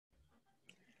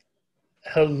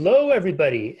Hello,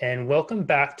 everybody, and welcome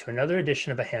back to another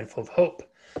edition of A Handful of Hope.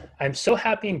 I'm so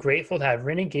happy and grateful to have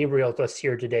Rennie Gabriel with us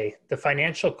here today, the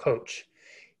financial coach.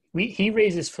 He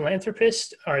raises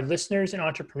philanthropists, our listeners, and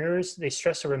entrepreneurs. They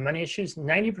stress over money issues.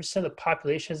 90% of the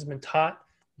population has been taught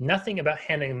nothing about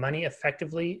handling money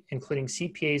effectively, including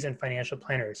CPAs and financial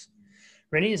planners.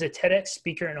 Rennie is a TEDx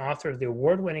speaker and author of the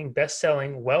award-winning,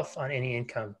 best-selling Wealth on Any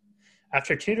Income.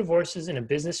 After 2 divorces and a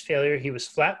business failure, he was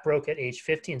flat broke at age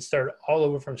 50 and started all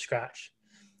over from scratch.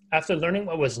 After learning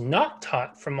what was not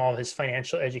taught from all his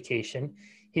financial education,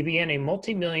 he became a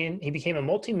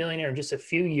multimillionaire in just a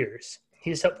few years. He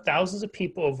has helped thousands of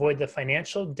people avoid the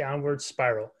financial downward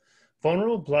spiral.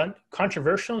 Vulnerable, blunt,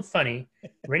 controversial, and funny,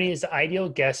 Rennie is the ideal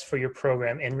guest for your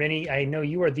program. And Rennie, I know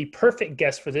you are the perfect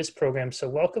guest for this program, so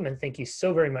welcome and thank you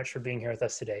so very much for being here with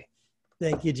us today.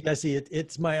 Thank you, Jesse.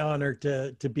 It's my honor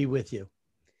to be with you.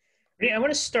 Rennie, I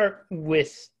want to start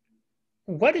with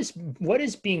what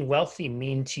does being wealthy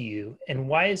mean to you, and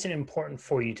why is it important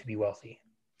for you to be wealthy?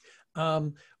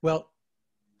 Well,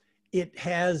 it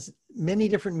has many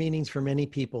different meanings for many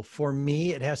people. For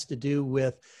me, it has to do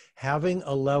with having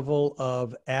a level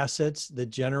of assets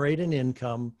that generate an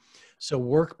income, so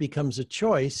work becomes a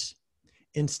choice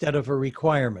instead of a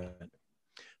requirement.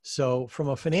 So from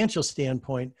a financial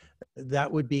standpoint,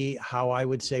 that would be how I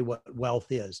would say what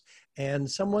wealth is. And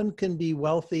someone can be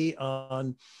wealthy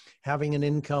on having an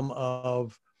income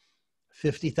of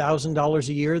 $50,000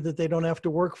 a year that they don't have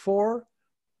to work for.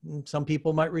 Some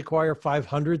people might require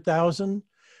 $500,000.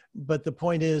 But the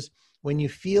point is, when you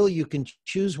feel you can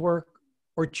choose work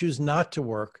or choose not to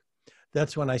work,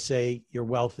 that's when I say you're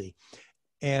wealthy.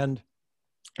 And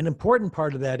an important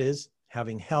part of that is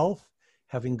having health,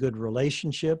 having good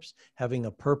relationships, having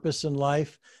a purpose in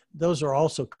life. Those are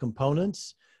also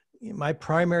components. My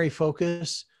primary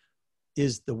focus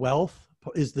is the wealth,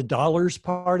 is the dollars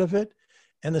part of it.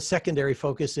 And the secondary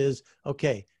focus is,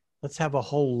 okay, let's have a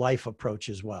whole life approach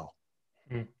as well.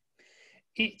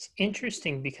 It's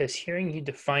interesting because hearing you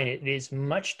define it, it is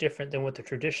much different than what the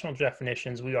traditional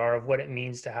definitions we are of what it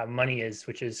means to have money is,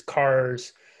 which is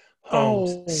cars,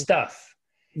 homes, stuff.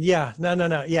 Yeah,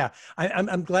 no. Yeah,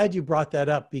 I'm glad you brought that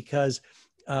up because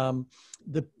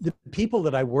the people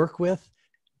that I work with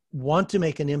want to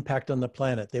make an impact on the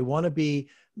planet. They want to be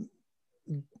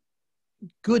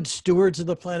good stewards of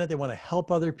the planet. They want to help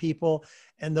other people.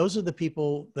 And those are the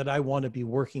people that I want to be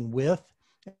working with.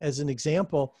 As an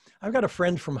example, I've got a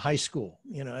friend from high school,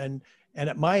 and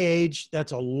at my age,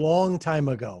 that's a long time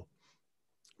ago.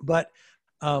 But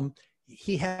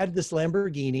he had this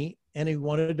Lamborghini and he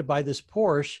wanted to buy this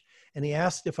Porsche, and he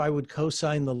asked if I would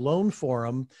co-sign the loan for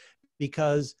him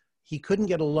because he couldn't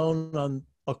get a loan on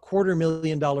a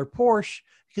 $250,000 Porsche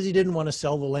because he didn't want to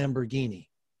sell the Lamborghini.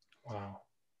 Wow.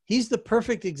 He's the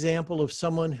perfect example of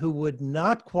someone who would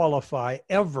not qualify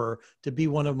ever to be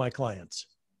one of my clients.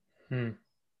 And,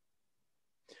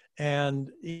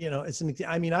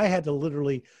 I had to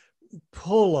literally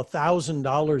pull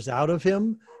 $1,000 out of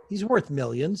him. He's worth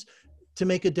millions, to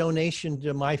make a donation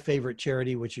to my favorite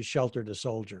charity, which is Shelter to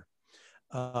Soldier.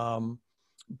 But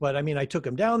I took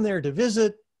him down there to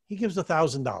visit. He gives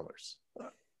 $1,000.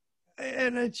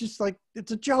 And it's just like,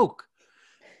 it's a joke.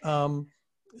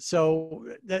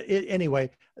 Anyway,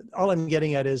 all I'm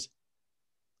getting at is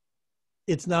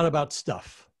it's not about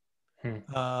stuff.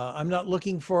 I'm not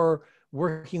looking for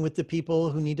working with the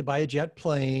people who need to buy a jet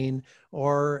plane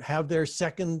or have their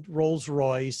second Rolls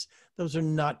Royce. Those are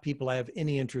not people I have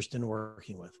any interest in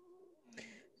working with.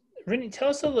 Rennie, tell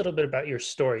us a little bit about your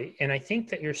story. And I think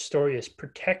that your story is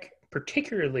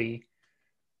particularly,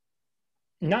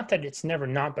 not that it's never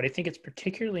not, but I think it's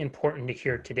particularly important to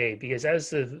hear today because as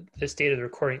this date of the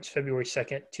recording, it's February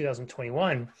 2nd,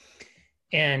 2021.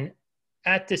 And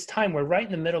at this time, we're right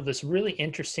in the middle of this really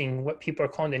interesting, what people are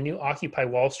calling the new Occupy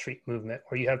Wall Street movement,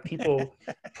 where you have people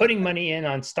putting money in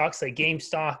on stocks like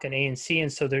GameStop and ANC.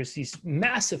 And so there's these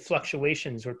massive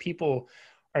fluctuations where people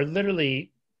are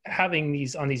literally having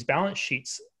these on these balance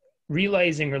sheets,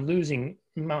 realizing or losing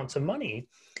amounts of money.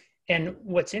 And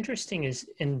what's interesting is,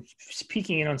 in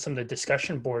speaking in on some of the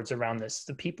discussion boards around this,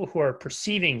 the people who are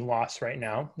perceiving loss right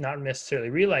now, not necessarily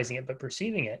realizing it, but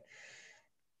perceiving it,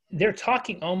 they're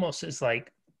talking almost as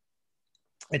like,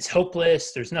 it's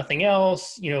hopeless. There's nothing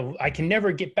else. I can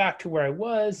never get back to where I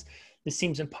was. This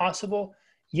seems impossible.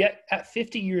 Yet at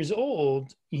 50 years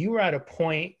old, you were at a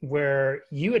point where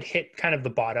you had hit kind of the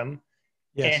bottom.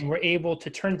 Yes. And were able to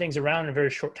turn things around in a very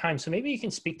short time. So maybe you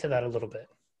can speak to that a little bit.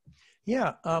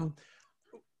 Yeah. I'd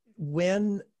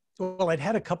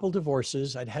had a couple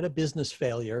divorces. I'd had a business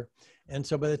failure. And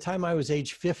so by the time I was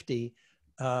age 50,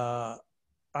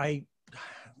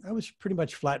 I was pretty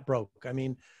much flat broke. I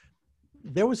mean,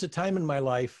 there was a time in my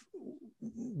life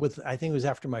I think it was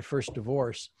after my first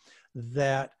divorce,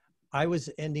 that I was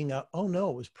ending up, oh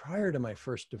no, it was prior to my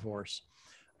first divorce.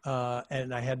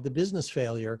 And I had the business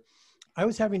failure. I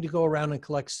was having to go around and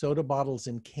collect soda bottles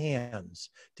and cans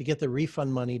to get the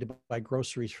refund money to buy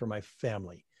groceries for my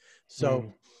family.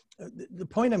 So the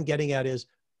point I'm getting at is,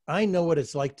 I know what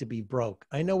it's like to be broke.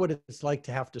 I know what it's like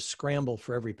to have to scramble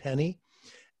for every penny.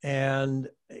 And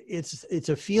it's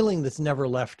a feeling that's never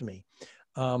left me.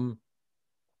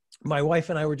 My wife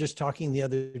and I were just talking the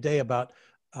other day about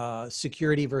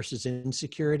security versus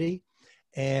insecurity.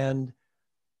 And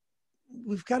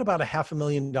we've got about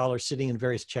 $500,000 sitting in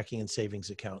various checking and savings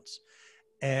accounts.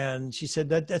 And she said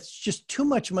that's just too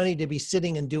much money to be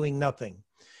sitting and doing nothing.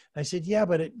 I said, yeah,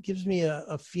 but it gives me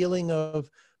a feeling of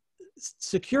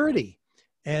security.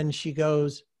 And she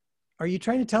goes, are you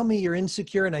trying to tell me you're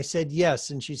insecure? And I said,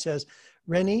 yes. And she says,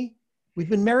 Rennie, we've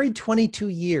been married 22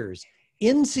 years.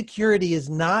 Insecurity is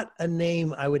not a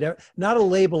name I would ever, not a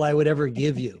label I would ever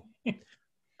give you.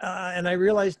 And I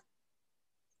realized,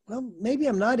 well, maybe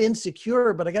I'm not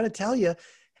insecure, but I got to tell you,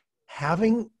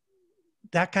 having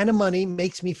that kind of money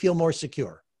makes me feel more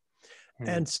secure.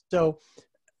 And so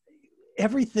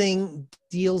everything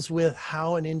deals with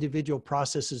how an individual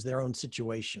processes their own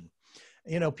situation.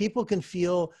 You know, people can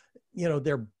feel, you know,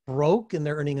 they're broke and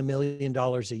they're earning $1 million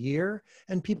a year,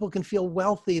 and people can feel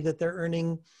wealthy that they're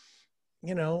earning,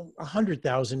 you know,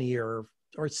 100,000 a year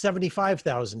or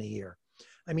 75,000 a year.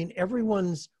 I mean,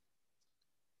 everyone's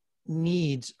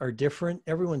needs are different.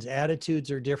 Everyone's attitudes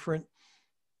are different.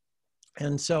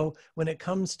 And so when it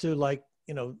comes to, like,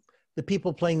 you know, the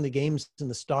people playing the games in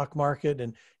the stock market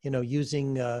and, you know,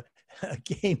 using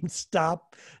GameStop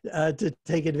to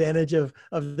take advantage of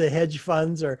the hedge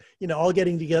funds, or, you know, all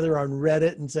getting together on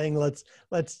Reddit and saying, let's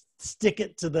stick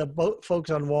it to the folks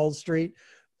on Wall Street.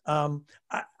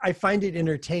 I find it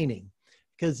entertaining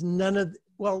because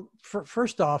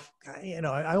first off, you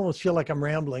know, I almost feel like I'm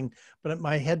rambling, but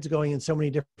my head's going in so many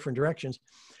different directions.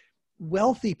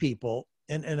 Wealthy people,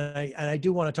 and I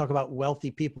do want to talk about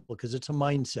wealthy people because it's a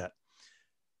mindset,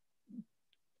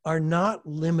 are not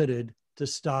limited to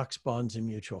stocks, bonds, and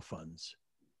mutual funds.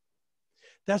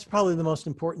 That's probably the most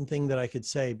important thing that I could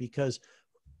say, because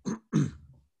I'm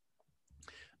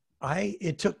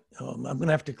going to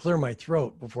have to clear my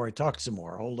throat before I talk some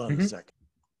more. Hold on a second.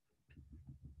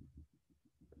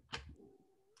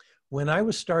 When I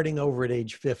was starting over at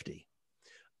age 50,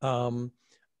 I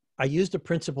used a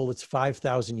principle that's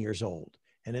 5,000 years old.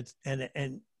 And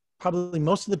probably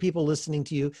most of the people listening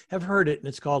to you have heard it, and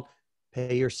it's called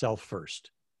pay yourself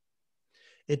first.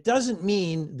 It doesn't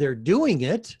mean they're doing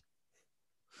it,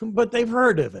 but they've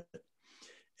heard of it.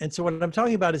 And so what I'm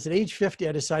talking about is at age 50,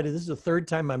 I decided this is the third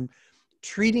time I'm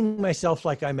treating myself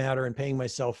like I matter and paying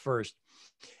myself first.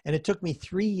 And it took me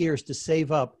 3 years to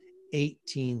save up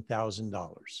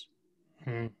 $18,000.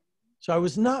 So I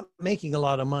was not making a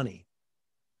lot of money.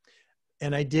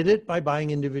 And I did it by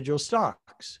buying individual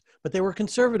stocks, but they were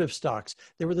conservative stocks.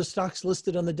 They were the stocks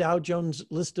listed on the Dow Jones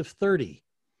list of 30.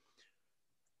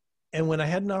 And when I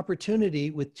had an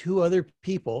opportunity with two other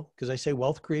people, because I say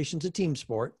wealth creation is a team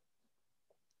sport,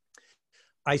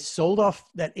 I sold off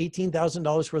that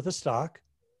 $18,000 worth of stock,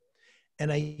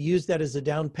 and I used that as a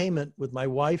down payment with my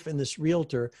wife and this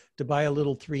realtor to buy a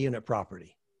little 3-unit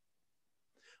property.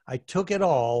 I took it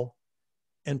all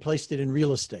and placed it in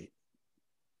real estate.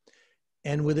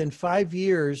 And within 5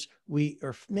 years,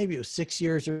 or maybe it was 6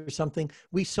 years or something,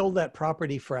 we sold that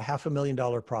property for a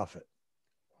 $500,000 profit.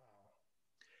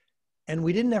 And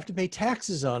we didn't have to pay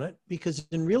taxes on it, because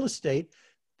in real estate,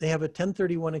 they have a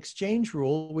 1031 exchange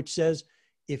rule, which says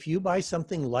if you buy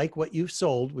something like what you've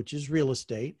sold, which is real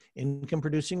estate, income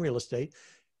producing real estate,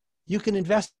 you can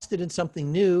invest it in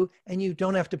something new and you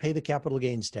don't have to pay the capital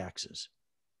gains taxes.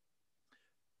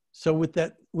 So with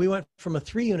that, we went from a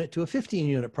 3-unit to a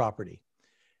 15-unit property.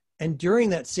 And during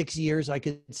that 6 years, I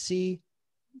could see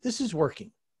this is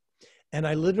working. And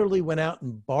I literally went out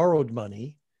and borrowed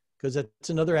money, because that's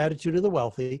another attitude of the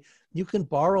wealthy. You can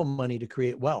borrow money to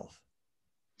create wealth.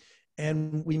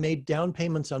 And we made down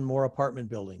payments on more apartment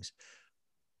buildings.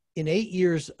 In 8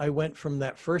 years, I went from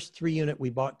that first 3-unit we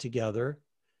bought together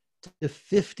to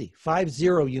 50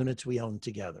 units we owned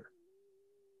together.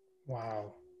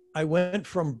 Wow. I went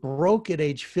from broke at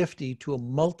age 50 to a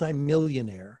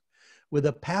multimillionaire with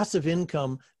a passive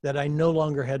income that I no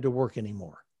longer had to work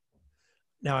anymore.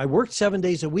 Now, I worked 7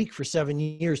 days a week for 7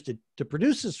 years to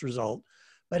produce this result,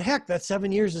 but heck, that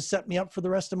 7 years has set me up for the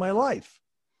rest of my life.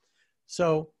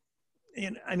 So,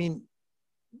 and I mean,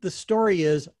 the story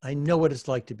is, I know what it's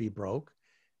like to be broke.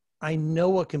 I know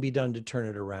what can be done to turn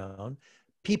it around.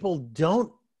 People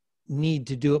don't need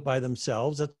to do it by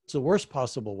themselves. That's the worst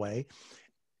possible way.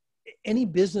 Any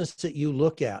business that you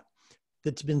look at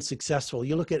that's been successful,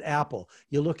 you look at Apple,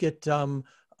 you look at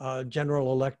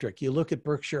General Electric, you look at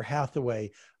Berkshire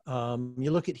Hathaway,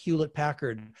 you look at Hewlett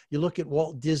Packard, you look at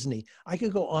Walt Disney. I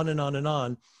could go on and on and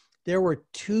on. There were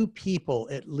two people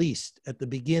at least at the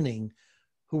beginning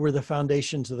who were the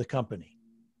foundations of the company.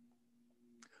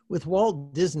 With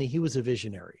Walt Disney, he was a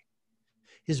visionary.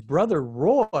 His brother,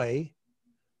 Roy,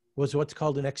 was what's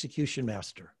called an execution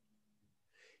master.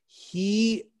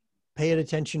 He paid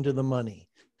attention to the money.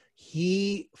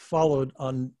 He followed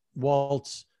on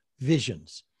Walt's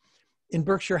visions. In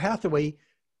Berkshire Hathaway,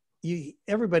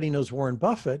 everybody knows Warren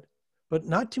Buffett, but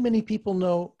not too many people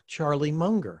know Charlie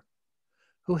Munger,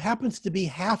 who happens to be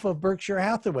half of Berkshire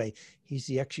Hathaway. He's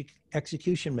the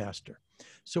execution master.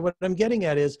 So what I'm getting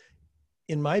at is,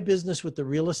 in my business with the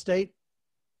real estate,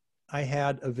 I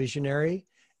had a visionary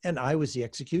and I was the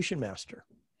execution master.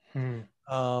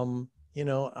 I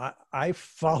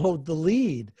followed the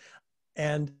lead,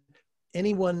 and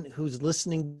anyone who's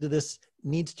listening to this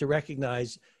needs to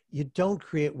recognize you don't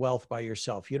create wealth by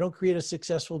yourself. You don't create a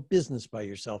successful business by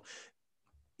yourself.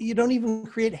 You don't even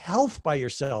create health by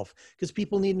yourself, because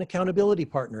people need an accountability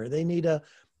partner. They need a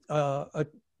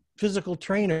physical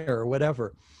trainer or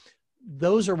whatever.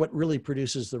 Those are what really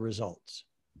produces the results.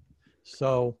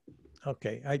 So,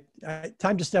 okay,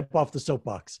 time to step off the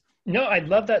soapbox. No, I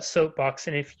love that soapbox.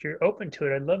 And if you're open to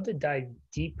it, I'd love to dive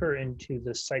deeper into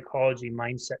the psychology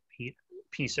mindset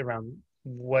piece around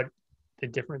what the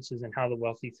difference is in how the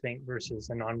wealthy think versus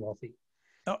the non-wealthy.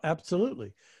 Oh,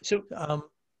 absolutely. So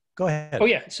go ahead. Oh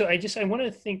yeah. So I want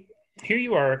to think, here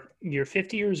you are, you're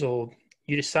 50 years old.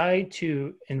 You decide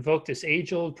to invoke this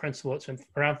age-old principle. It's been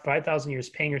around 5,000 years,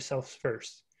 paying yourself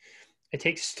first. It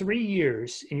takes 3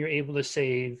 years and you're able to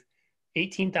save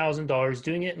 $18,000,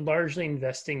 doing it largely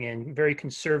investing in very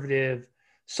conservative,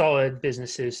 solid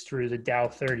businesses through the Dow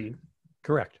 30.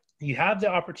 Correct. You have the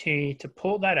opportunity to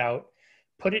pull that out,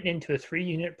 put it into a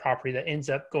 3-unit property that ends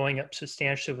up going up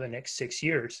substantially over the next 6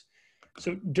 years.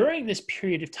 So during this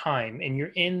period of time, and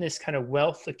you're in this kind of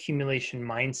wealth accumulation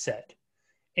mindset,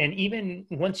 and even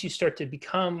once you start to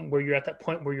become where you're at that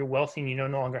point where you're wealthy and you know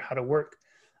no longer how to work,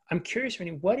 I'm curious,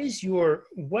 Rennie, what is your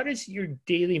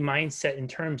daily mindset in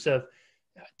terms of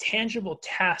tangible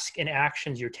tasks and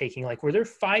actions you're taking? Like, were there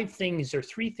 5 things or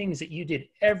 3 things that you did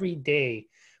every day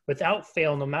without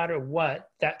fail, no matter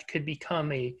what, that could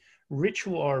become a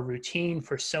ritual or routine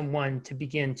for someone to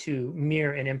begin to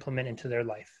mirror and implement into their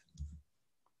life?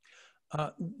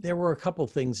 There were a couple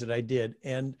things that I did.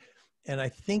 And I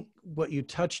think what you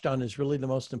touched on is really the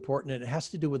most important. And it has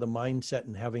to do with a mindset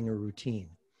and having a routine.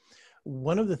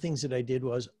 One of the things that I did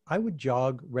was I would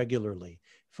jog regularly.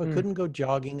 If I couldn't go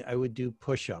jogging, I would do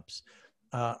push-ups.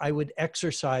 I would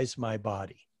exercise my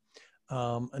body.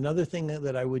 Another thing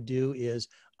that I would do is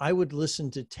I would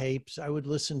listen to tapes. I would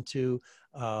listen to,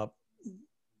 I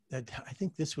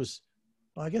think this was,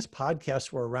 well, I guess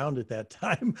podcasts were around at that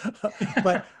time,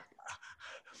 but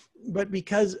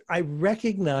because I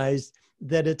recognized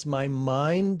that it's my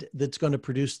mind that's going to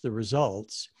produce the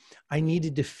results, I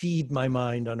needed to feed my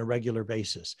mind on a regular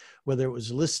basis, whether it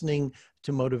was listening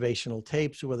to motivational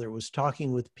tapes, whether it was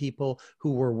talking with people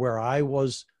who were where I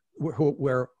was,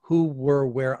 who were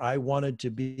where I wanted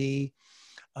to be.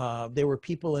 There were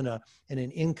people in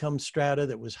an income strata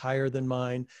that was higher than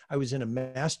mine. I was in a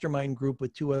mastermind group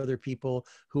with 2 other people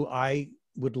who I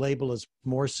would label as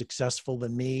more successful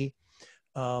than me.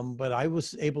 But I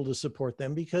was able to support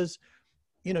them because,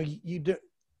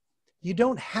 you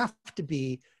don't have to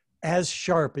be as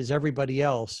sharp as everybody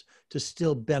else to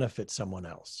still benefit someone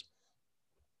else.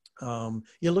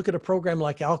 You look at a program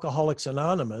like Alcoholics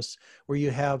Anonymous, where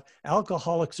you have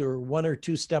alcoholics who are 1 or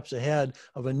 2 steps ahead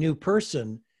of a new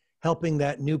person, helping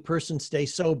that new person stay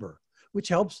sober, which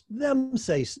helps them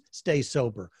stay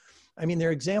sober. I mean, there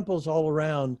are examples all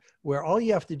around where all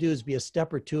you have to do is be a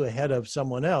step or 2 ahead of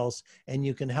someone else, and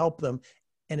you can help them,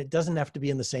 and it doesn't have to be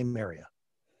in the same area.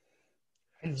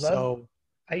 I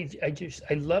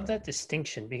love that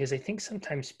distinction, because I think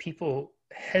sometimes people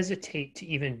hesitate to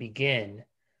even begin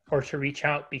or to reach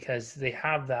out because they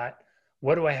have that,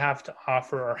 what do I have to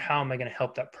offer, or how am I going to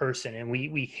help that person? And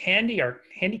we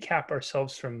handicap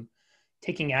ourselves from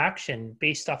taking action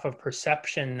based off of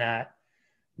perception that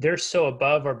they're so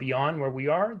above or beyond where we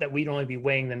are that we'd only be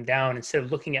weighing them down instead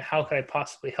of looking at how could I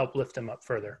possibly help lift them up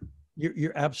further.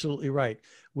 You're absolutely right.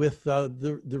 With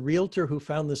the realtor who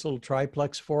found this little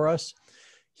triplex for us,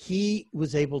 he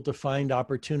was able to find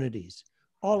opportunities.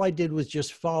 All I did was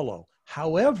just follow.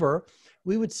 However,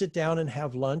 we would sit down and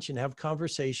have lunch and have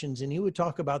conversations, and he would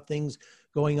talk about things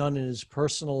going on in his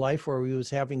personal life where he was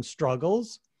having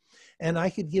struggles. And I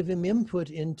could give him input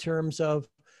in terms of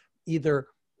either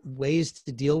ways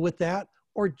to deal with that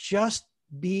or just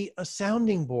be a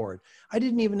sounding board. I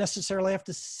didn't even necessarily have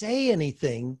to say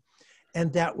anything,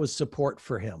 and that was support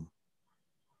for him.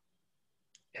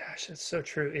 Gosh, that's so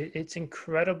true. It's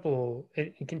incredible.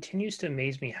 It continues to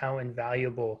amaze me how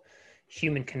invaluable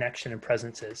human connection and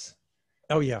presence is.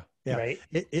 Oh, yeah. Yeah. Right.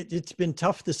 It's been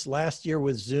tough this last year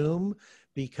with Zoom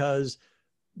because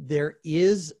there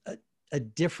is a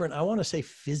different, I want to say,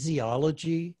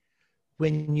 physiology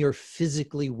when you're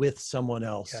physically with someone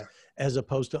else, Yeah. as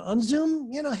opposed to on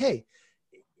Zoom. You know, hey,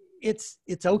 it's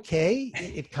okay.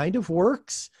 It kind of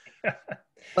works,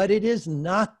 but it is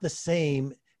not the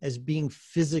same as being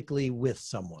physically with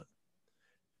someone.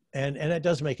 And it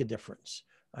does make a difference.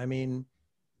 I mean,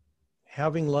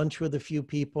 having lunch with a few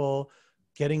people,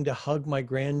 getting to hug my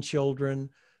grandchildren,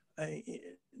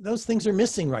 those things are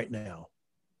missing right now.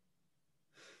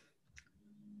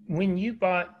 When you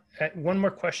bought, one more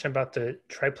question about the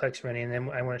triplex, Rennie, and then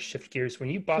I want to shift gears. When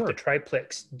you bought the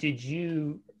triplex, did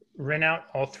you rent out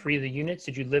all 3 of the units?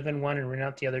 Did you live in one and rent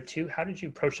out the other 2? How did you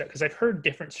approach that? Because I've heard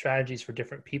different strategies for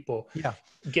different people. Yeah.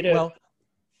 Well,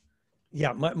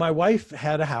 yeah, my wife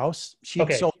had a house. She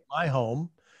sold my home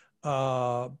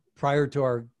prior to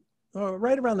our,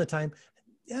 right around the time,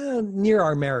 near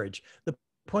our marriage. The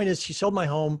point is, she sold my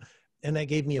home, and that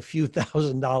gave me a few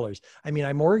 $1,000s. I mean,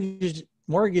 I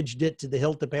mortgaged it to the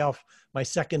hilt to pay off my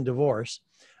second divorce.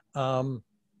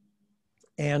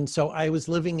 And so I was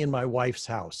living in my wife's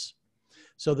house.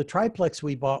 So the triplex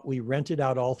we bought, we rented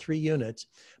out all 3 units.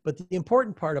 But the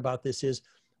important part about this is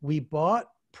we bought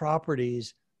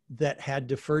properties that had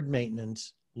deferred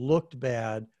maintenance, looked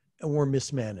bad, and were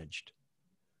mismanaged.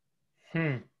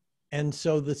 And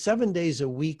so the 7 days a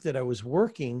week that I was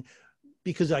working,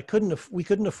 because we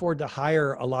couldn't afford to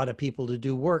hire a lot of people to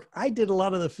do work, I did a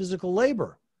lot of the physical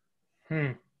labor.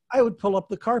 I would pull up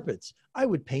the carpets. I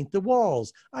would paint the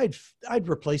walls. I'd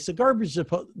replace the garbage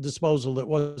disposal that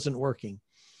wasn't working,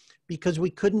 because we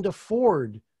couldn't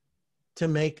afford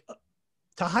to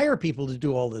hire people to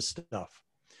do all this stuff.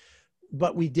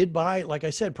 But we did buy, like I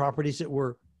said, properties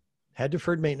that had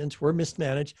deferred maintenance, were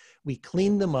mismanaged. We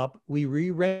cleaned them up. We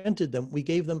re-rented them.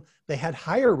 They had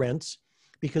higher rents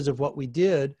because of what we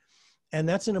did. And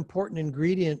that's an important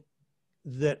ingredient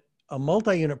that a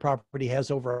multi-unit property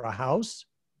has over a house.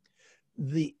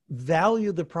 The value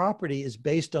of the property is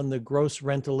based on the gross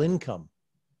rental income.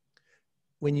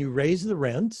 When you raise the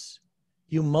rents,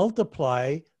 you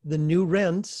multiply the new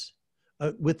rents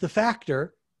with the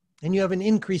factor, and you have an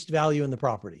increased value in the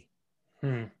property.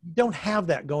 You don't have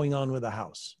that going on with a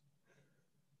house.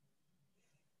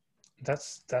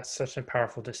 That's such a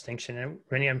powerful distinction. And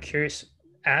Rennie, I'm curious,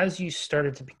 as you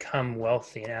started to become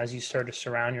wealthy and as you started to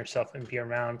surround yourself and be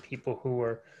around people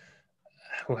who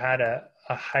had a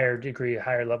higher degree, a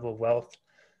higher level of wealth,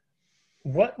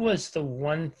 what was the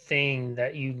one thing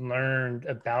that you learned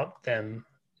about them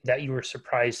that you were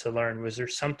surprised to learn? Was there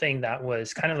something that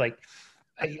was kind of like,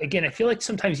 again, I feel like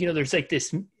sometimes,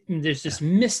 there's this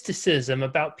mysticism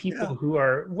about people who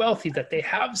are wealthy, that they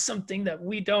have something that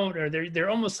we don't, or they're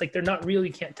almost like they're not real,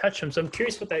 you can't touch them. So I'm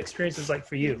curious what that experience is like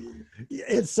for you.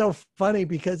 It's so funny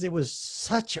because it was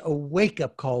such a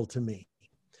wake-up call to me.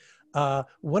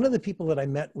 One of the people that I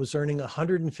met was earning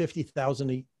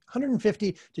 $150,000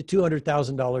 to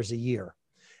 $200,000 a year.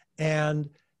 And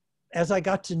as I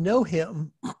got to know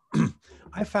him,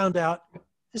 I found out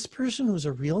this person was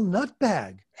a real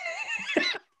nutbag.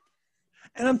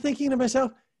 And I'm thinking to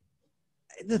myself,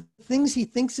 the things he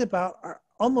thinks about are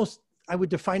almost, I would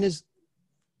define as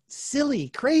silly,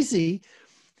 crazy,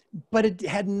 but it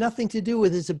had nothing to do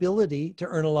with his ability to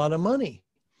earn a lot of money.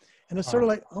 And it's sort of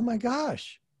like, oh my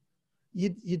gosh,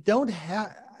 you don't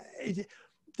have,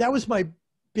 that was my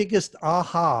biggest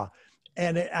aha.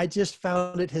 And I just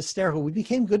found it hysterical. We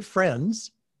became good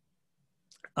friends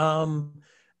for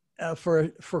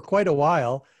quite a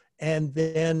while. And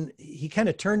then he kind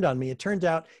of turned on me. It turned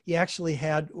out he actually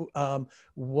had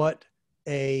what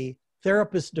a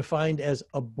therapist defined as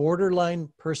a borderline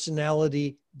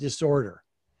personality disorder,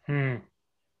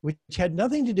 which had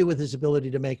nothing to do with his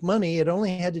ability to make money. It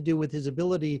only had to do with his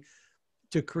ability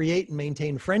to create and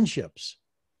maintain friendships.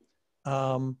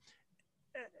 But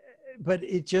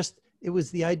it was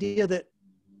the idea that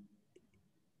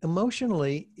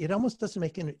emotionally, it almost doesn't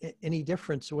make any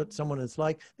difference what someone is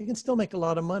like. They can still make a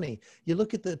lot of money. You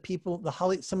look at the people,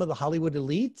 some of the Hollywood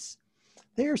elites,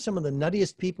 they are some of the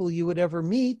nuttiest people you would ever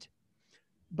meet,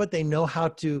 but they know how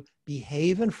to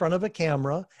behave in front of a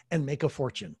camera and make a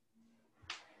fortune.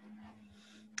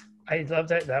 I love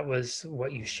that that was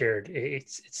what you shared.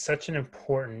 It's such an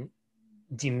important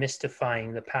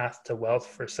demystifying the path to wealth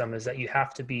for some is that you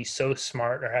have to be so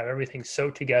smart or have everything so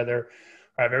together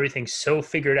or have everything so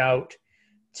figured out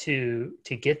to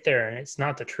get there, and it's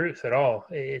not the truth at all.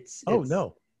 Oh, It's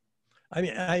no. I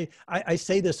mean, I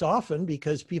say this often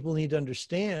because people need to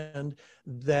understand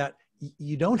that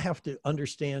you don't have to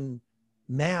understand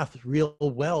math real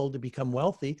well to become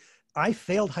wealthy. I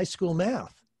failed high school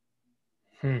math.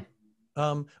 hmm.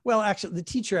 Well, actually, the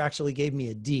teacher actually gave me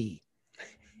a D.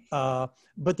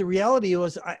 But the reality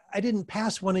was I didn't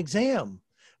pass one exam,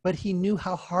 but he knew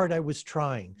how hard I was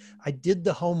trying. I did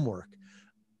the homework,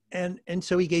 and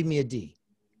so he gave me a D.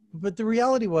 But the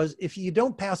reality was, if you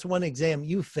don't pass one exam,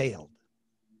 you failed.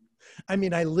 I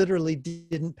mean, I literally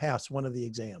didn't pass one of the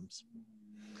exams.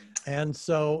 And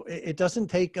so it doesn't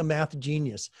take a math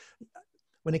genius.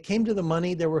 When it came to the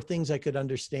money, there were things I could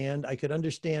understand. I could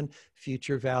understand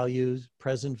future values,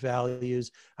 present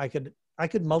values. I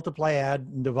could multiply, add,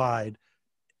 and divide.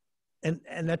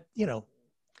 And that, you know,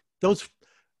 those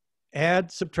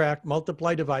add, subtract,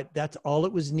 multiply, divide, that's all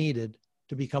it was needed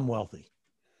to become wealthy.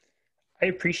 I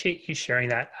appreciate you sharing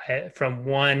that. From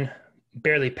one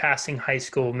barely passing high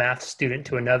school math student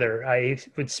to another, I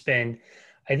would spend,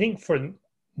 I think for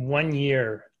 1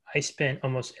 year, I spent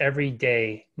almost every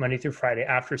day, Monday through Friday,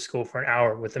 after school for an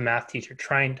hour with a math teacher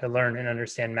trying to learn and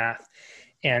understand math.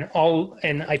 And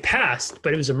I passed,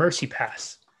 but it was a mercy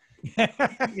pass.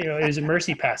 It was a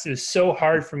mercy pass. It was so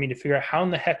hard for me to figure out how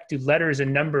in the heck do letters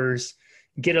and numbers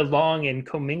get along and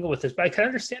commingle with this. But I could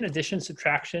understand addition,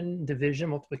 subtraction, division,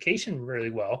 multiplication really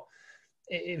well.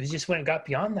 It was just when it got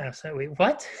beyond that, I was like, wait,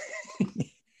 what?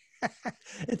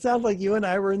 It sounds like you and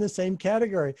I were in the same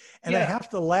category. And I Yeah. have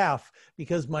to laugh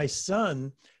because my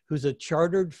son, who's a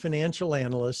chartered financial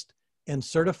analyst and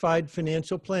certified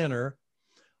financial planner,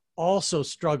 also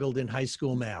struggled in high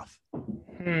school math.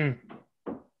 Hmm.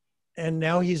 And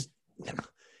now he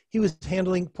was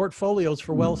handling portfolios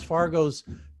for Wells Fargo's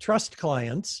trust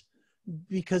clients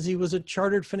because he was a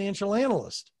chartered financial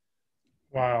analyst.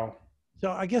 Wow.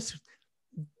 So I guess,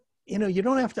 you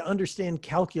don't have to understand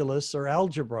calculus or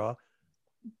algebra,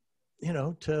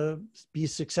 to be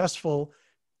successful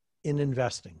in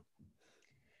investing.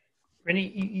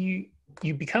 Rennie,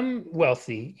 you become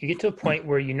wealthy. You get to a point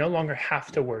where you no longer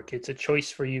have to work. It's a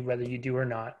choice for you whether you do or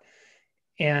not.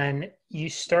 And you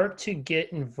start to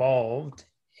get involved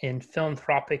in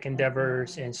philanthropic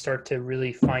endeavors and start to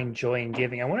really find joy in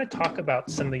giving. I want to talk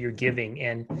about some of your giving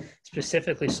and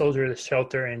specifically Soldier of the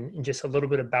Shelter and just a little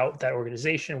bit about that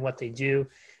organization, what they do,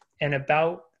 and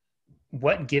about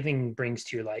what giving brings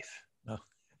to your life.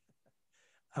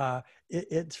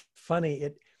 It's funny.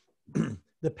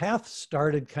 The path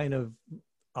started kind of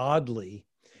oddly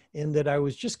in that I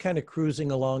was just kind of cruising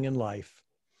along in life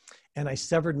and I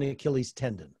severed an Achilles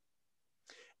tendon.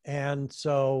 And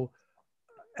so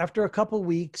after a couple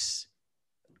weeks,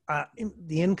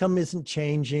 the income isn't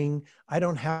changing. I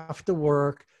don't have to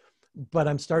work, but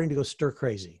I'm starting to go stir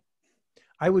crazy.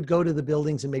 I would go to the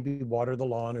buildings and maybe water the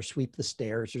lawn or sweep the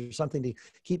stairs or something to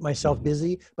keep myself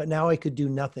busy. But now I could do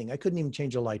nothing. I couldn't even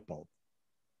change a light bulb.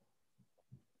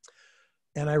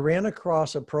 And I ran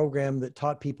across a program that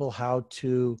taught people how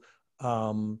to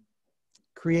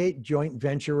create joint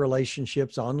venture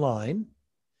relationships online.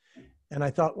 And I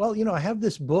thought, well, I have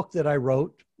this book that I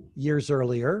wrote years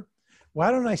earlier. Why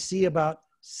don't I see about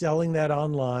selling that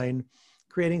online,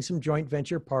 creating some joint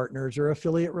venture partners or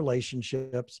affiliate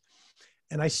relationships?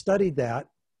 And I studied that.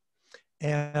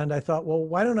 And I thought, well,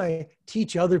 why don't I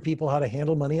teach other people how to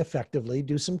handle money effectively,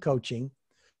 do some coaching?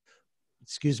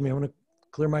 Excuse me, I want to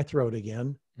clear my throat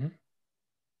again. Mm-hmm.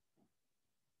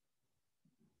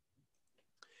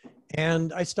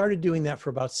 And I started doing that for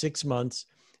about 6 months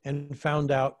and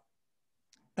found out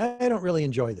I don't really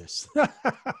enjoy this. I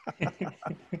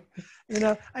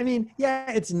mean,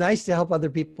 yeah, it's nice to help other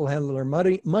people handle their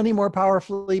money more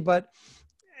powerfully, but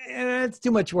it's too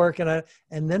much work. And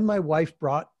then my wife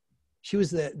she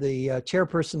was the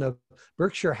chairperson of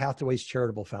Berkshire Hathaway's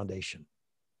Charitable Foundation.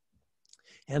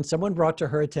 And someone brought to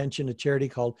her attention a charity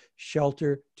called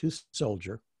Shelter to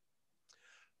Soldier,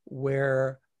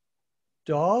 where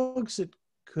dogs that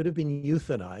could have been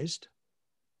euthanized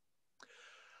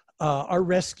are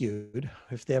rescued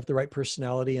if they have the right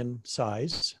personality and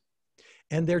size.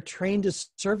 And they're trained as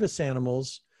service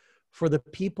animals for the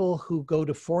people who go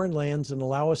to foreign lands and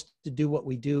allow us to do what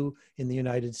we do in the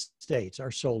United States, our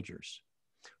soldiers,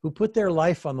 who put their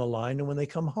life on the line. And when they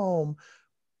come home,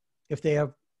 if they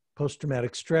have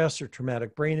post-traumatic stress or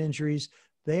traumatic brain injuries,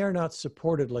 they are not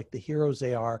supported like the heroes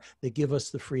they are that give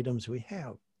us the freedoms we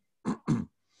have.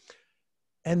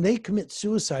 And they commit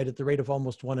suicide at the rate of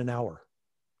almost 1 an hour,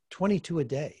 22 a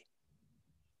day.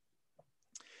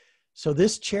 So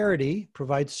this charity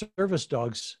provides service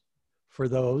dogs for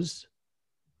those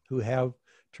who have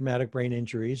traumatic brain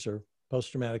injuries or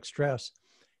post-traumatic stress,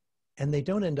 and they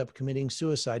don't end up committing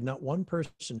suicide. Not one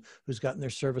person who's gotten their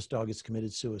service dog has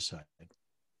committed suicide.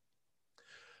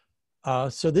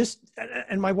 So this,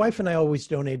 and my wife and I always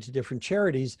donate to different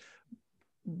charities,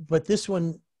 but this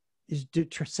one is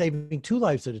saving 2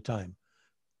 lives at a time.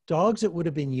 Dogs that would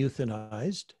have been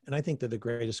euthanized, and I think they're the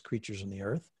greatest creatures on the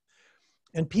earth,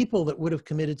 and people that would have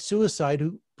committed suicide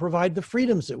who provide the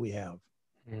freedoms that we have.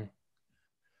 Mm.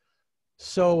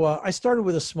 So I started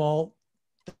with a small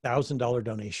 $1,000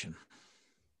 donation.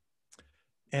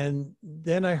 And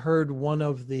then I heard one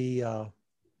of the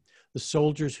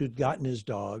soldiers who'd gotten his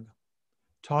dog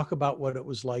talk about what it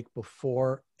was like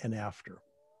before and after.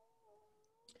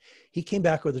 He came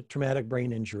back with a traumatic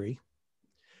brain injury,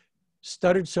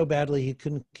 stuttered so badly he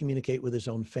couldn't communicate with his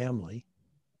own family.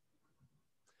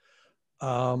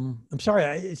 I'm sorry,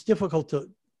 it's difficult to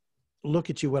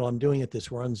look at you while I'm doing it this.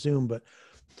 We're on Zoom, but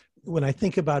when I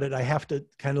think about it, I have to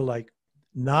kind of like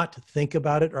not think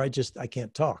about it, or I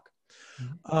can't talk.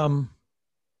 Mm-hmm.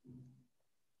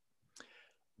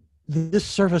 This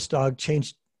service dog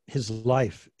changed his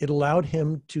life. It allowed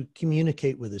him to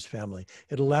communicate with his family.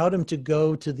 It allowed him to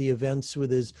go to the events with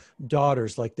his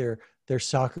daughters, like their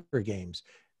soccer games.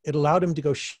 It allowed him to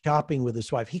go shopping with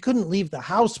his wife. He couldn't leave the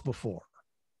house before.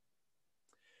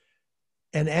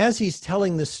 And as he's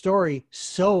telling the story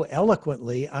so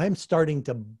eloquently, I'm starting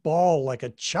to bawl like a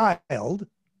child.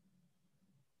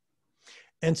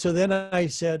 And so then I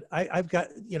said, I've got,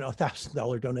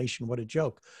 $1,000 donation. What a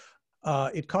joke.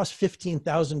 It costs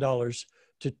 $15,000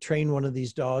 to train one of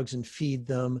these dogs and feed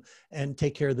them and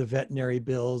take care of the veterinary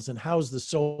bills and house the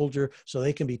soldier so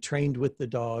they can be trained with the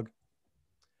dog.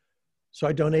 So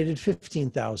I donated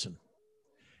 $15,000.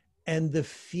 And the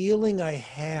feeling I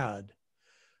had,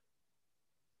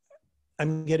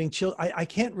 I'm getting chill. I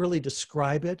can't really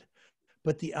describe it,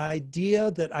 but the idea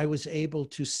that I was able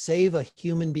to save a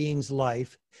human being's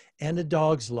life and a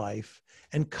dog's life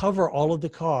and cover all of the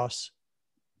costs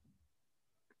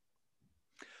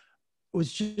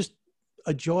was just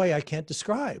a joy I can't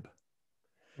describe.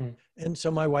 Mm. And so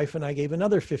my wife and I gave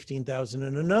another $15,000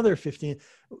 and another $15,000.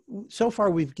 So far,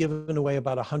 we've given away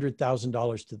about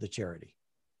 $100,000 to the charity.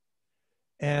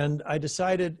 And I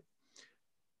decided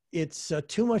it's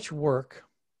too much work,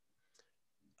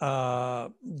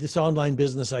 this online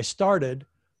business I started,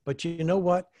 but you know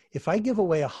what? If I give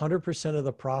away 100% of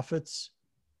the profits,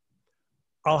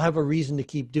 I'll have a reason to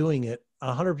keep doing it.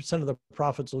 100% of the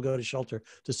profits will go to Shelter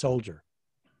to Soldier.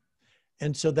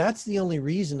 And so that's the only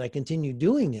reason I continue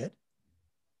doing it,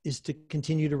 is to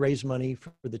continue to raise money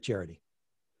for the charity.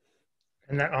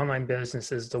 And that online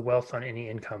business is the Wealth on Any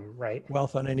Income, right?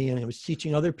 Wealth on Any Income. It's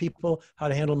teaching other people how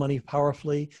to handle money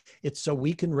powerfully. It's so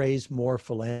we can raise more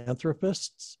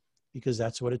philanthropists, because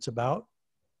that's what it's about.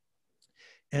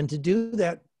 And to do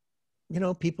that,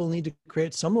 people need to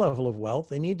create some level of wealth.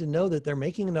 They need to know that they're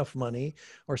making enough money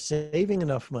or saving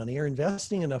enough money or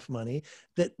investing enough money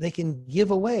that they can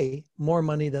give away more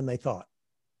money than they thought.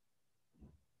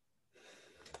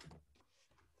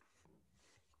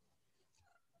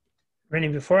 Rennie,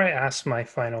 before I ask my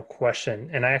final question,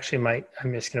 and I'm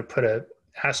just going to put a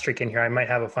asterisk in here. I might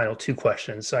have a final 2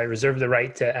 questions. So I reserve the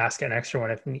right to ask an extra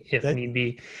one if need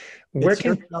be.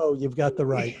 You've got the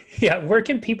right. Yeah. Where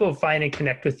can people find and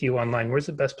connect with you online? Where's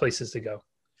the best places to go?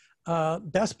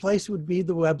 Best place would be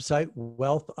the website,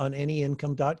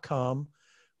 wealthonanyincome.com.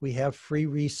 We have free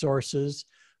resources.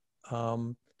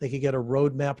 They could get a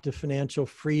roadmap to financial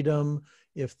freedom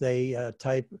if they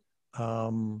type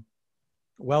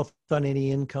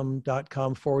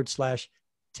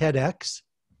wealthonanyincome.com/TEDx.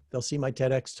 They'll see my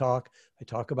TEDx talk. I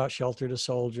talk about Shelter to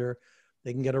Soldier.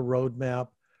 They can get a roadmap.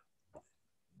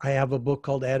 I have a book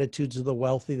called Attitudes of the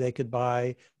Wealthy they could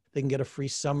buy. They can get a free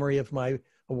summary of my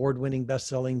award-winning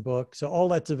best-selling book. So all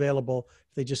that's available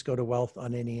if they just go to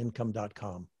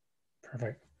wealthonanyincome.com.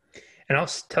 Perfect. And I'll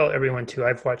tell everyone too,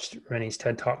 I've watched Rennie's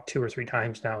TED Talk 2 or 3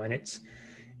 times now, and it's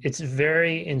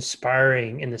very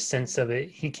inspiring in the sense of it.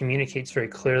 He communicates very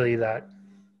clearly that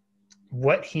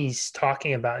what he's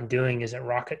talking about and doing isn't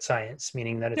rocket science,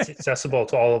 meaning that it's accessible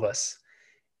to all of us.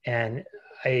 And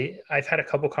I've had a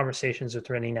couple conversations with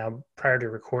Rennie now prior to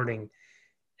recording,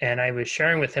 and I was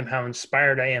sharing with him how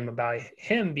inspired I am about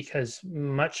him, because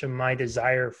much of my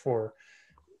desire for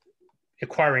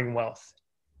acquiring wealth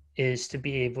is to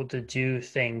be able to do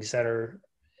things that are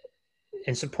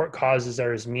and support causes that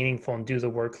are as meaningful and do the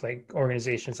work like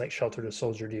organizations like Shelter to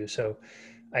Soldier do. So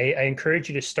I encourage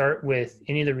you to start with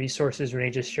any of the resources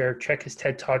Rennie just shared. Check his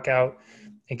TED Talk out.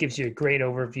 It gives you a great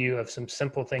overview of some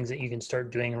simple things that you can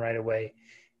start doing right away.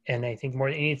 And I think more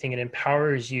than anything, it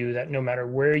empowers you that no matter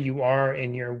where you are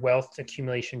in your wealth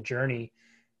accumulation journey,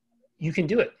 you can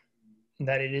do it,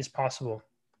 that it is possible.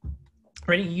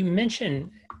 Rennie, you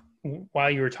mentioned while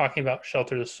you were talking about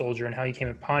Shelter the Soldier and how you came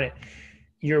upon it,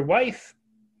 your wife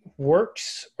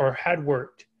works or had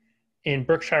worked in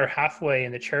Berkshire Hathaway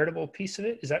in the charitable piece of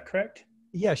it. Is that correct?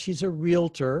 Yeah, she's a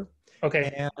realtor.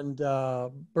 Okay. And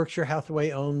Berkshire Hathaway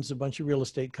owns a bunch of real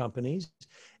estate companies.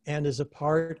 And as a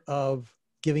part of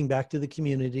giving back to the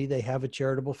community, they have a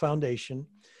charitable foundation.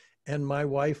 And my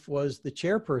wife was the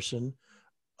chairperson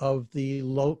of the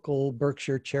local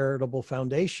Berkshire Charitable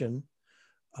Foundation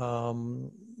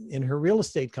in her real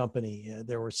estate company.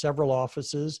 There were several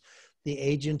offices. The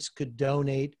agents could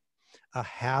donate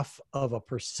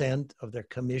 0.5% of their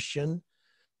commission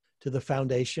to the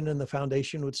foundation, and the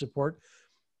foundation would support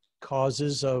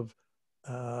causes of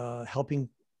helping,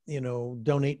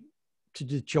 donate to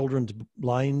the Children's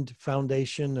Blind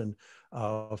Foundation and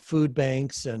food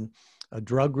banks and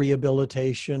drug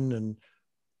rehabilitation and,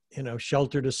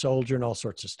 Shelter to Soldier and all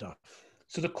sorts of stuff.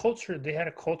 So the culture, they had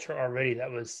a culture already that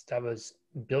was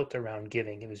built around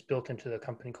giving. It was built into the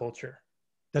company culture.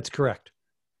 That's correct.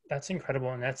 That's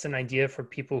incredible. And that's an idea for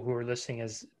people who are listening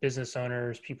as business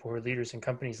owners, people who are leaders in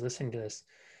companies listening to this.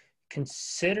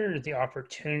 Consider the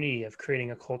opportunity of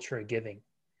creating a culture of giving.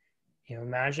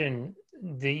 Imagine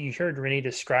you heard Rennie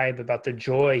describe about the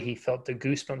joy he felt, the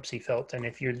goosebumps he felt. And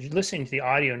if you're listening to the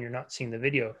audio and you're not seeing the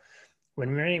video,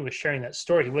 when Rennie was sharing that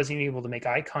story, he wasn't even able to make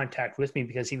eye contact with me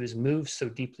because he was moved so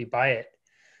deeply by it.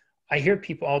 I hear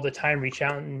people all the time reach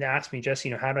out and ask me, Jesse,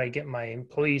 how do I get my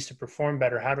employees to perform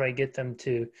better? How do I get them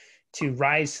to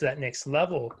rise to that next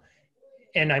level?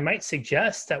 And I might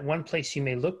suggest that one place you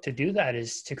may look to do that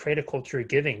is to create a culture of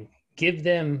giving. Give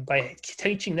them, by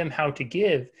teaching them how to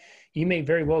give, you may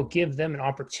very well give them an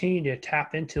opportunity to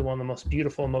tap into one of the most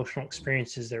beautiful emotional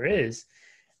experiences there is.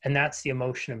 And that's the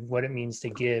emotion of what it means to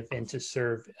give and to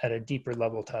serve at a deeper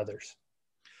level to others.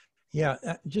 Yeah,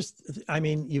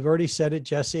 you've already said it,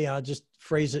 Jesse. I'll just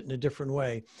phrase it in a different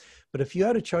way. But if you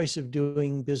had a choice of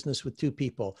doing business with two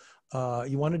people,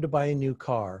 you wanted to buy a new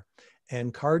car,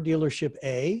 and car dealership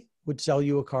A would sell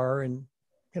you a car, and,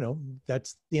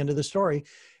 that's the end of the story.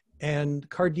 And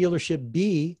car dealership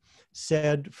B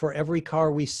said, for every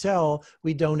car we sell,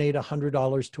 we donate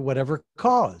 $100 to whatever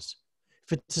cause.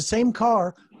 If it's the same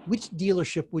car, which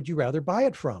dealership would you rather buy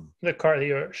it from? The car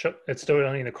that's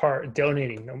donating the car,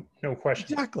 donating, no question.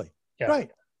 Exactly. Yeah.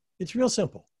 Right. It's real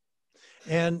simple.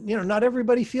 And, not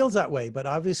everybody feels that way, but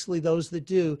obviously those that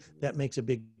do, that makes a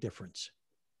big difference.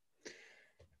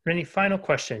 Rennie, final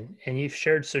question, and you've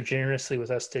shared so generously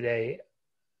with us today.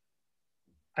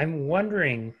 I'm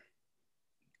wondering,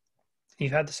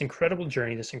 you've had this incredible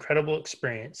journey, this incredible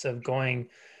experience of going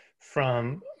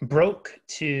from broke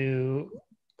to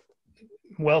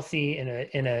wealthy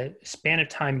in a span of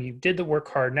time. You did the work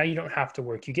hard. Now you don't have to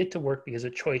work. You get to work because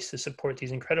of choice to support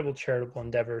these incredible charitable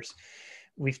endeavors.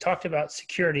 We've talked about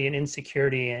security and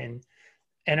insecurity, and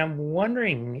I'm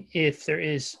wondering if there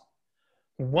is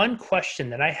one question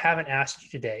that I haven't asked you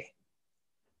today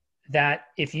that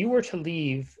if you were to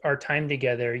leave our time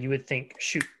together, you would think,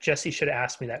 shoot, Jesse should have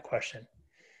asked me that question.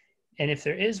 And if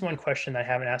there is one question that I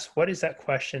haven't asked, what is that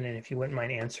question? And if you wouldn't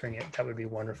mind answering it, that would be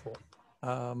wonderful.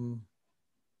 I'm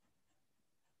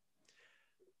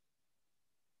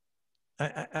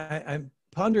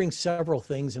pondering several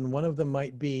things, and one of them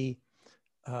might be,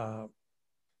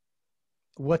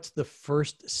 what's the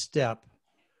first step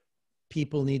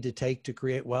people need to take to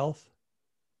create wealth?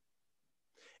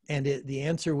 And the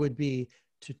answer would be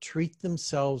to treat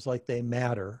themselves like they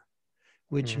matter,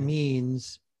 which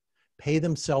means pay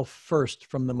themselves first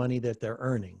from the money that they're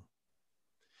earning.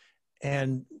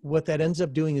 And what that ends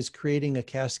up doing is creating a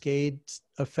cascade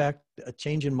effect, a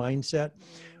change in mindset,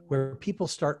 where people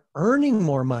start earning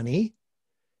more money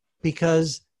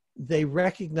because they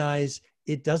recognize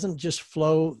it doesn't just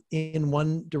flow in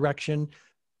one direction,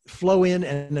 flow in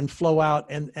and then flow out,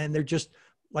 and they're just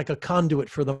like a conduit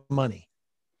for the money.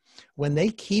 When they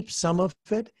keep some of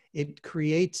it, it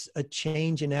creates a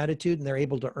change in attitude, and they're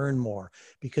able to earn more,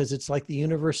 because it's like the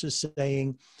universe is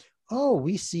saying, oh,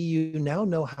 we see you now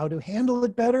know how to handle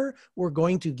it better. We're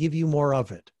going to give you more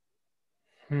of it.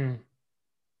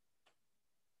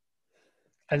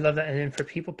 I love that. And then for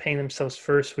people paying themselves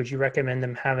first, would you recommend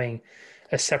them having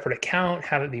a separate account,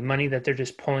 have it be money that they're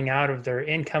just pulling out of their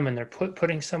income and they're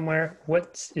putting somewhere?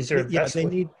 Is there a best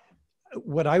way?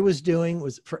 What I was doing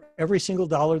was, for every single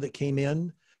dollar that came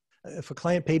in, if a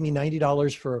client paid me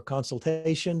 $90 for a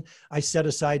consultation, I set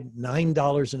aside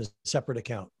 $9 in a separate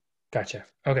account. Gotcha.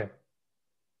 Okay.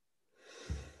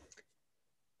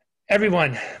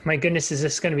 Everyone, my goodness, is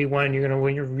this going to be one you're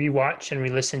going to rewatch and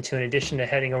re-listen to in addition to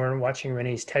heading over and watching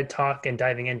Rennie's TED Talk and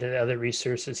diving into the other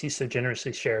resources he so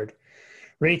generously shared.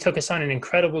 Rennie took us on an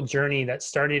incredible journey that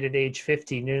started at age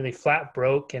 50, nearly flat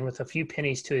broke and with a few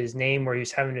pennies to his name, where he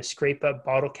was having to scrape up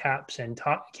bottle caps and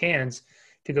cans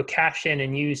to go cash in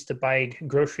and use to buy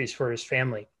groceries for his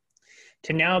family,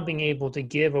 to now being able to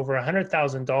give over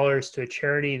 $100,000 to a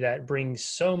charity that brings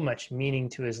so much meaning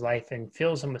to his life and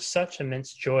fills him with such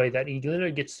immense joy that he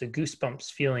literally gets the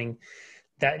goosebumps feeling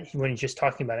that when he's just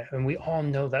talking about it. And we all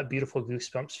know that beautiful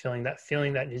goosebumps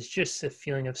feeling that is just a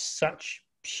feeling of such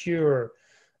pure,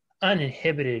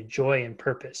 uninhibited joy and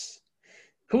purpose.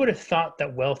 Who would have thought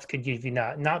that wealth could give you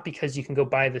that? Not because you can go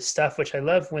buy the stuff, which I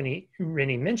love when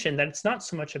Rennie mentioned that it's not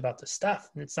so much about the stuff,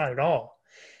 and it's not at all.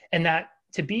 And that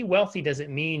to be wealthy doesn't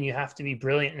mean you have to be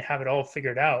brilliant and have it all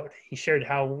figured out. He shared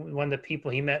how one of the people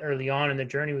he met early on in the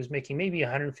journey was making maybe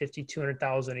 150,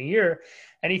 200,000 a year.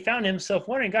 And he found himself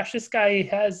wondering, gosh, this guy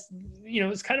has,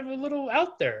 it's kind of a little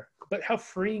out there. But how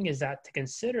freeing is that to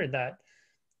consider that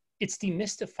it's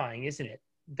demystifying, isn't it?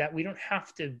 That we don't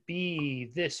have to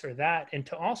be this or that. And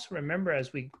to also remember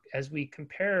as we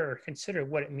compare or consider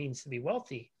what it means to be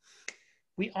wealthy,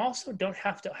 we also don't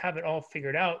have to have it all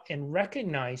figured out, and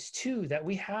recognize too that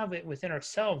we have it within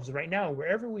ourselves right now,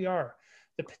 wherever we are,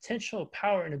 the potential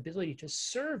power and ability to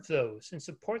serve those and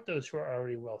support those who are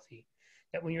already wealthy.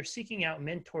 That when you're seeking out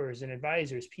mentors and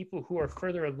advisors, people who are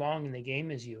further along in the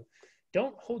game as you,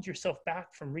 don't hold yourself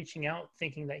back from reaching out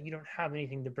thinking that you don't have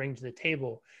anything to bring to the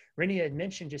table. Rennie had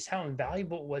mentioned just how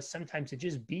invaluable it was sometimes to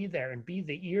just be there and be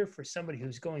the ear for somebody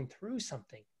who's going through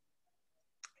something.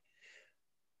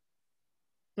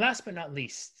 Last but not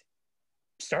least,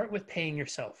 start with paying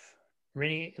yourself.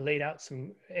 Rennie laid out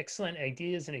some excellent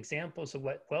ideas and examples of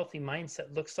what wealthy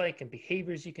mindset looks like and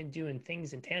behaviors you can do and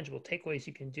things and tangible takeaways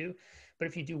you can do. But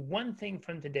if you do one thing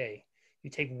from today, you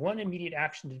take one immediate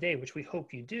action today, which we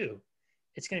hope you do,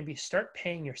 it's going to be start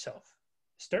paying yourself.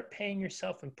 Start paying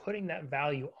yourself and putting that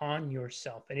value on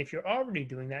yourself. And if you're already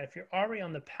doing that, if you're already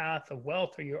on the path of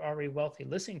wealth or you're already wealthy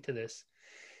listening to this,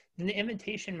 then the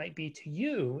invitation might be to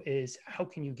you is, how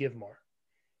can you give more?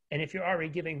 And if you're already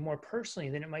giving more personally,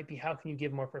 then it might be, how can you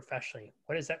give more professionally?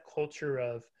 What does that culture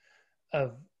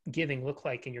of giving look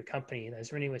like in your company? And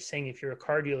as Rennie was saying, if you're a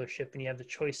car dealership and you have the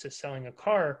choice of selling a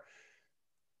car,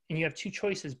 and you have two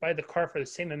choices, buy the car for the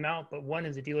same amount, but one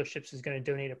of the dealerships is going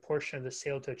to donate a portion of the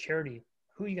sale to a charity,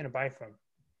 who are you going to buy from?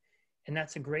 And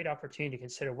that's a great opportunity to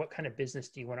consider, what kind of business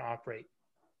do you want to operate?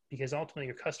 Because ultimately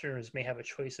your customers may have a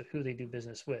choice of who they do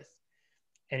business with.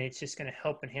 And it's just going to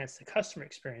help enhance the customer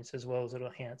experience as well as it'll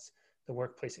enhance the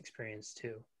workplace experience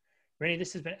too. Rennie,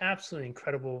 this has been absolutely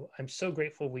incredible. I'm so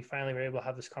grateful we finally were able to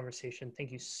have this conversation.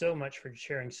 Thank you so much for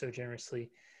sharing so generously.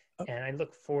 And I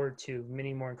look forward to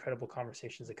many more incredible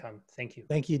conversations to come. Thank you.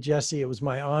 Thank you, Jesse. It was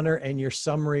my honor, and your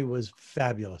summary was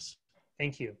fabulous.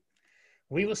 Thank you.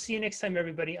 We will see you next time,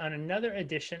 everybody, on another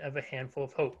edition of A Handful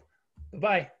of Hope.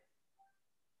 Bye-bye.